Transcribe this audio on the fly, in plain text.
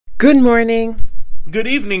Good morning. Good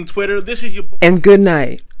evening, Twitter. This is your... And good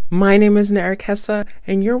night. My name is Nerukessa,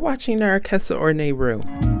 and you're watching Nerukessa or Neru.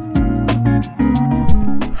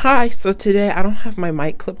 Hi, so today I don't have my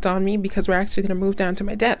mic clipped on me because we're actually going to move down to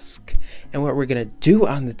my desk. And what we're going to do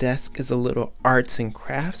on the desk is a little arts and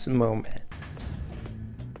crafts moment.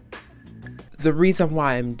 The reason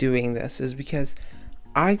why I'm doing this is because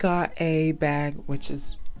I got a bag, which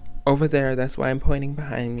is over there. That's why I'm pointing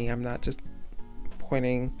behind me. I'm not just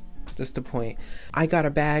pointing just to point. I got a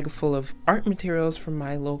bag full of art materials from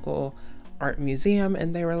my local art museum,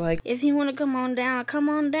 and they were like, if you want to come on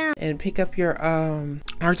down and pick up your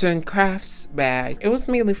arts and crafts bag. It was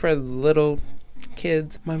mainly for little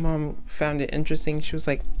kids. My mom found it interesting. She was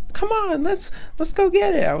like, come on, let's go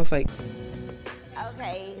get it. I was like,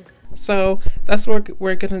 okay. So that's what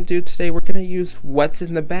we're gonna do today. We're gonna use what's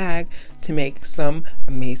in the bag to make some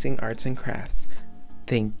amazing arts and crafts.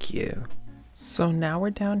 Thank you. So now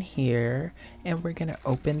we're down here and we're gonna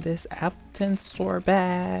open this Appleton store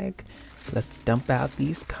bag. Let's dump out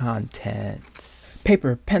these contents.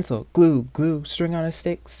 Paper, pencil, glue, string on a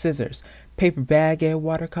stick, scissors, paper bag and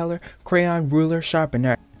watercolor, crayon, ruler,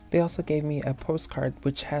 sharpener. They also gave me a postcard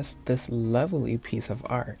which has this lovely piece of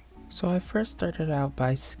art. So I first started out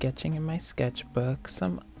by sketching in my sketchbook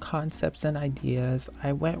some concepts and ideas.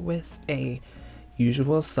 I went with a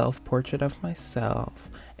usual self-portrait of myself,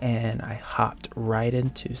 and I hopped right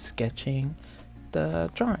into sketching the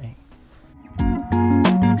drawing.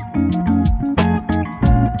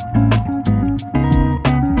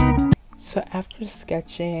 So after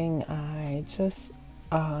sketching, I just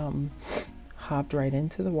hopped right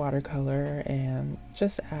into the watercolor and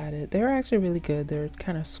just added. They were actually really good. They're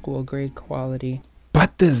kind of school grade quality.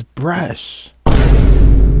 But this brush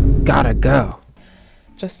gotta go.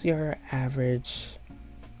 Just your average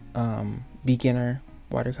beginner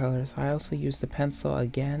watercolors. I also use the pencil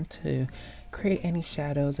again to create any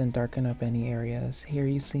shadows and darken up any areas. Here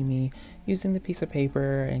you see me using the piece of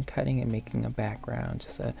paper and cutting and making a background.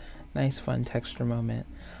 Just a nice fun texture moment.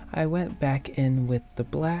 I went back in with the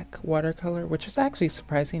black watercolor, which was actually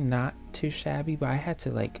surprisingly not too shabby, but I had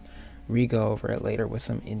to like re-go over it later with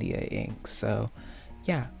some India ink. So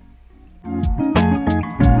yeah.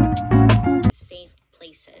 Safe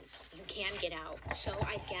places. You can get out. So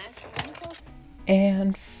I guess.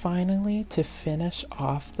 And finally, to finish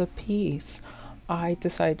off the piece, I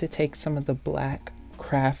decided to take some of the black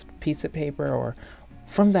craft piece of paper, or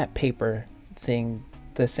from that paper thing,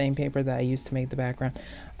 the same paper that I used to make the background.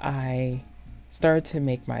 I started to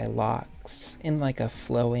make my locks in like a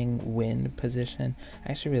flowing wind position.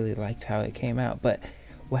 I actually really liked how it came out, but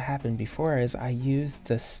what happened before is I used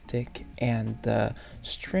the stick and the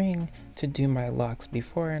string to do my locks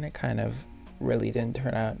before, and it kind of really didn't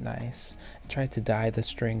turn out nice. I tried to dye the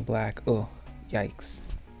string black. Oh, yikes.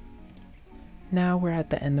 Now we're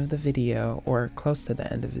at the end of the video, or close to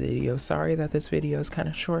the end of the video. Sorry that this video is kind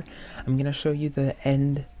of short. I'm gonna show you the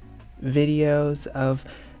end videos of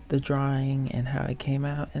the drawing and how it came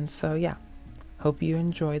out. And so yeah, hope you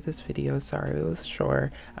enjoyed this video. Sorry it was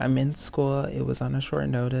short. I'm in school, it was on a short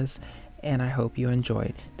notice, and I hope you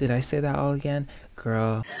enjoyed. Did I say that all again?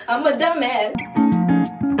 Girl, I'm a dumbass.